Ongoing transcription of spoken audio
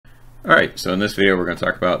Alright, so in this video we're going to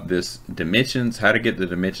talk about this dimensions, how to get the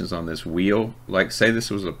dimensions on this wheel. Like say this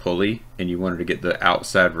was a pulley and you wanted to get the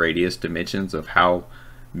outside radius dimensions of how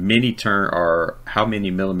many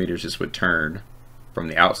millimeters this would turn from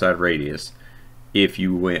the outside radius if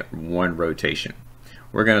you went one rotation.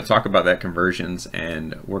 We're going to talk about that conversions,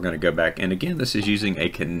 and we're going to go back, and again this is using a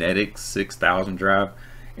Kinetics 6000 drive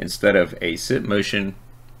instead of a sit motion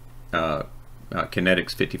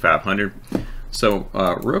Kinetics 5500. So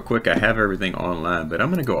real quick, I have everything online, but I'm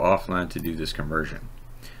going to go offline to do this conversion.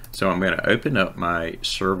 So I'm going to open up my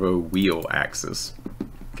servo wheel axis,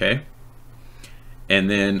 okay? And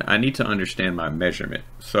then I need to understand my measurement.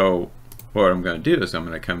 So what I'm going to do is I'm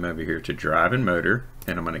going to come over here to drive and motor,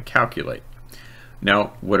 and I'm going to calculate.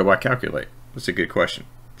 Now, what do I calculate? That's a good question.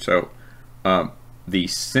 So the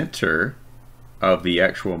center of the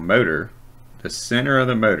actual motor, the center of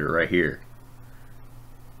the motor right here,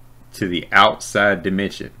 to the outside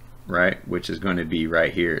dimension, right, which is going to be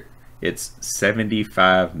right here, it's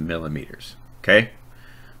 75 millimeters. Okay,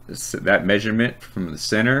 that measurement from the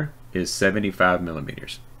center is 75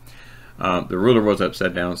 millimeters. The ruler was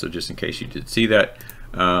upside down, so just in case you did see that,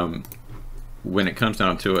 when it comes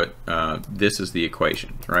down to it, this is the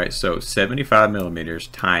equation, right? So 75 millimeters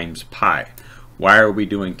times pi. Why are we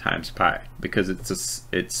doing times pi? Because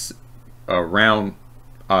it's a round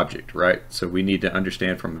object, right? So we need to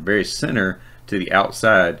understand from the very center to the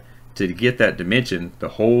outside, to get that dimension, the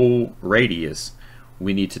whole radius,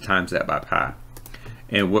 we need to times that by pi.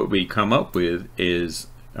 And what we come up with is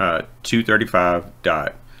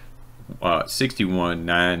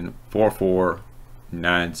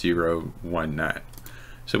 235.619449019.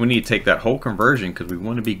 So we need to take that whole conversion because we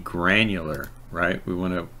want to be granular, right? We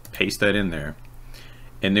want to paste that in there,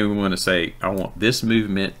 and then we want to say I want this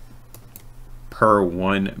movement per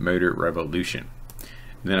 1 motor revolution.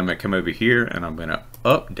 And then I'm going to come over here and I'm going to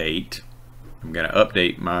update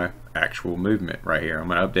my actual movement right here. I'm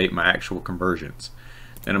going to update my actual conversions.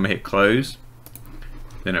 Then I'm going to hit close.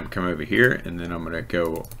 Then I'm going to come over here, and then I'm going to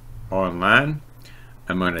go online.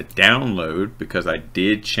 I'm going to download, because I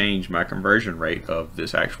did change my conversion rate of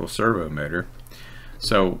this actual servo motor.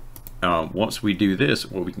 So once we do this,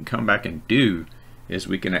 what we can come back and do is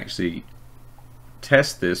we can actually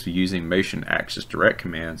test this using motion axis direct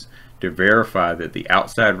commands to verify that the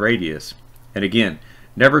outside radius, and again,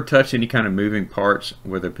 never touch any kind of moving parts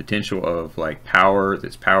where the potential of like power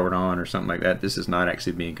that's powered on or something like that. This is not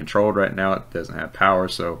actually being controlled right now. It doesn't have power.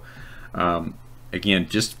 So again,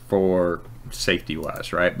 just for safety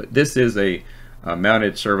wise, right? But this is a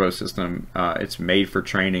mounted servo system. It's made for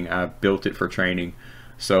training. I built it for training,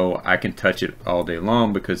 so I can touch it all day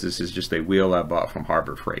long because this is just a wheel I bought from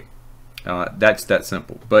Harbor Freight. That's that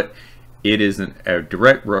simple, but it isn't a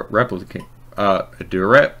direct replicate, a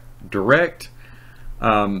direct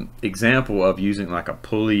example of using like a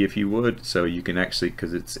pulley, if you would. So you can actually,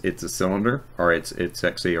 because it's a cylinder, or it's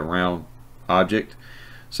actually a round object.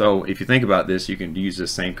 So if you think about this, you can use the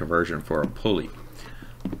same conversion for a pulley.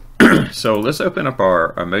 So let's open up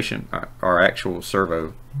our actual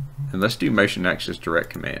servo, and let's do motion axis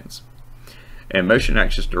direct commands. And motion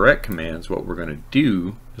axis direct commands, what we're going to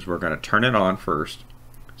do is we're going to turn it on first.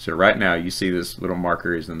 So right now you see this little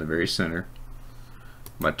marker is in the very center.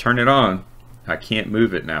 When I turn it on, I can't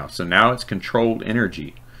move it now. So now it's controlled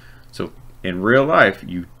energy. So in real life,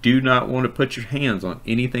 you do not want to put your hands on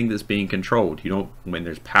anything that's being controlled. You don't, when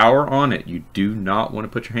there's power on it, you do not want to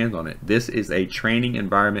put your hands on it. This is a training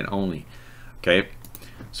environment only. Okay.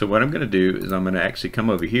 So what I'm going to do is I'm going to actually come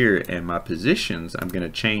over here, and my positions I'm going to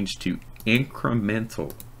change to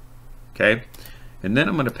incremental. Okay, and then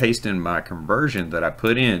I'm going to paste in my conversion that I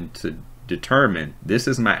put in to determine this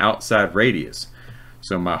is my outside radius.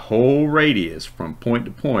 So my whole radius from point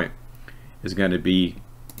to point is going to be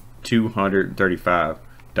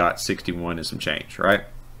 235.61 and some change, right?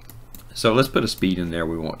 So let's put a speed in there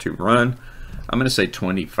we want to run. I'm going to say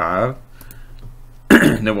 25.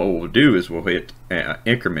 And then what we'll do is we'll hit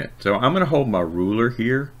increment. So I'm going to hold my ruler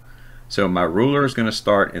here. So my ruler is going to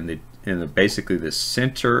start in the basically the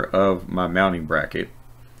center of my mounting bracket,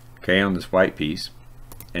 okay, on this white piece,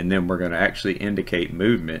 and then we're going to actually indicate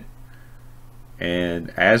movement.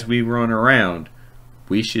 And as we run around,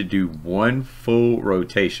 we should do one full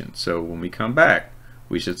rotation. So when we come back,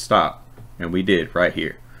 we should stop, and we did right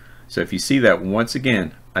here. So if you see that, once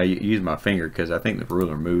again, I use my finger because I think the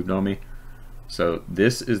ruler moved on me. So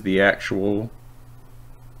this is the actual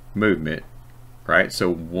movement, right? So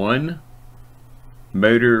one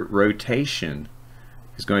motor rotation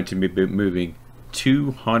is going to be moving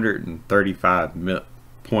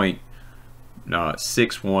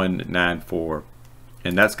 235.6194,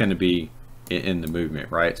 and that's going to be in the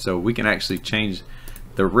movement, right? So we can actually change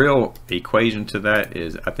the real equation to that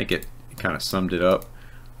is, I think it kind of summed it up.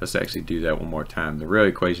 Let's actually do that one more time. The real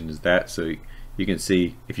equation is that, so you can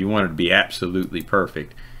see if you want it to be absolutely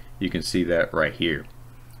perfect, you can see that right here.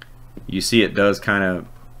 You see it does kind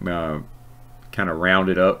of round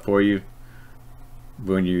it up for you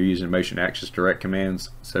when you're using motion axis direct commands.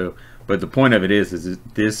 So, but the point of it is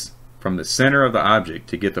this, from the center of the object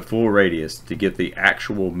to get the full radius, to get the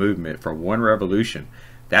actual movement from one revolution,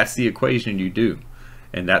 that's the equation you do,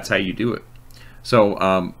 and that's how you do it.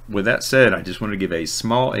 So with that said, I just want to give a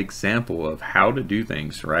small example of how to do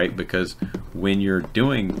things, right? Because when you're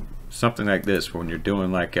doing something like this, when you're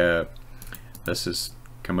doing like let's just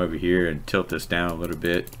come over here and tilt this down a little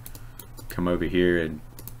bit, come over here, and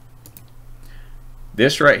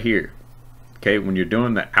this right here, okay, when you're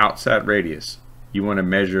doing the outside radius, you want to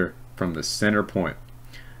measure from the center point.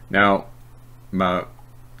 Now,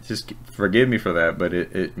 just forgive me for that,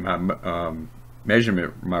 but my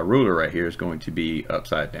measurement, my ruler right here is going to be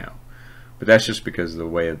upside down, but that's just because of the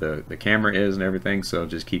way the camera is and everything. So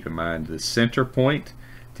just keep in mind the center point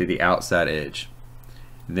to the outside edge,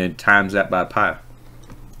 and then times that by pi,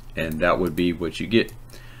 and that would be what you get.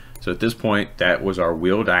 So at this point, that was our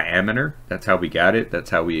wheel diameter. That's how we got it,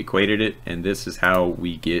 that's how we equated it, and this is how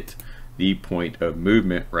we get the point of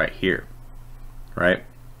movement right here, right?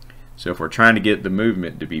 So if we're trying to get the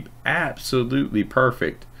movement to be absolutely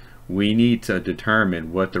perfect, we need to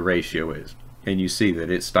determine what the ratio is, and you see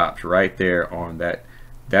that it stops right there on that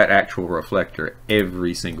actual reflector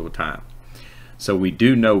every single time. So we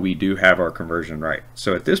do know we do have our conversion right.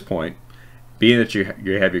 So at this point, being that you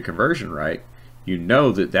have your conversion right, you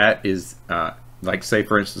know that is like, say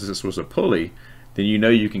for instance this was a pulley, then you know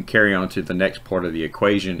you can carry on to the next part of the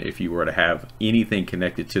equation if you were to have anything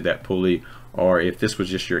connected to that pulley, or if this was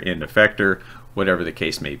just your end effector, whatever the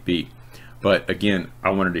case may be. But again, I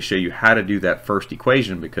wanted to show you how to do that first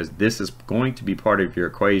equation, because this is going to be part of your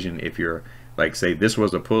equation. If you're, like, say this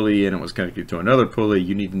was a pulley and it was connected to another pulley,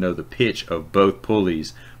 you need to know the pitch of both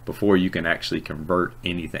pulleys before you can actually convert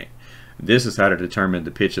anything. This is how to determine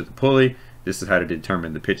the pitch of the pulley. This is how to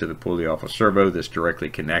determine the pitch of the pulley off a servo that's directly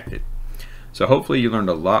connected. So hopefully you learned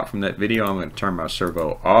a lot from that video. I'm going to turn my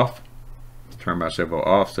servo off. Turn my servo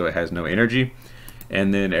off so it has no energy,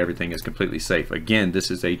 and then everything is completely safe. Again,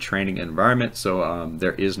 this is a training environment, so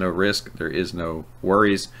there is no risk, there is no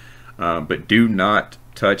worries, but do not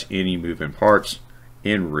touch any moving parts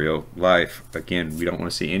in real life. Again, we don't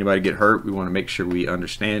want to see anybody get hurt. We want to make sure we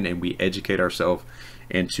understand and we educate ourselves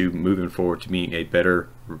into moving forward to being a better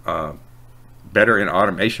in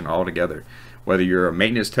automation altogether. Whether you're a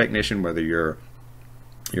maintenance technician, whether you're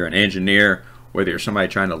an engineer, whether you're somebody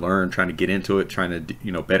trying to learn, trying to get into it, trying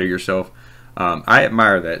to better yourself, I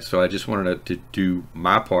admire that. So I just wanted to do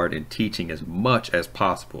my part in teaching as much as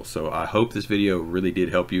possible. So I hope this video really did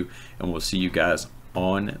help you, and we'll see you guys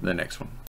on the next one.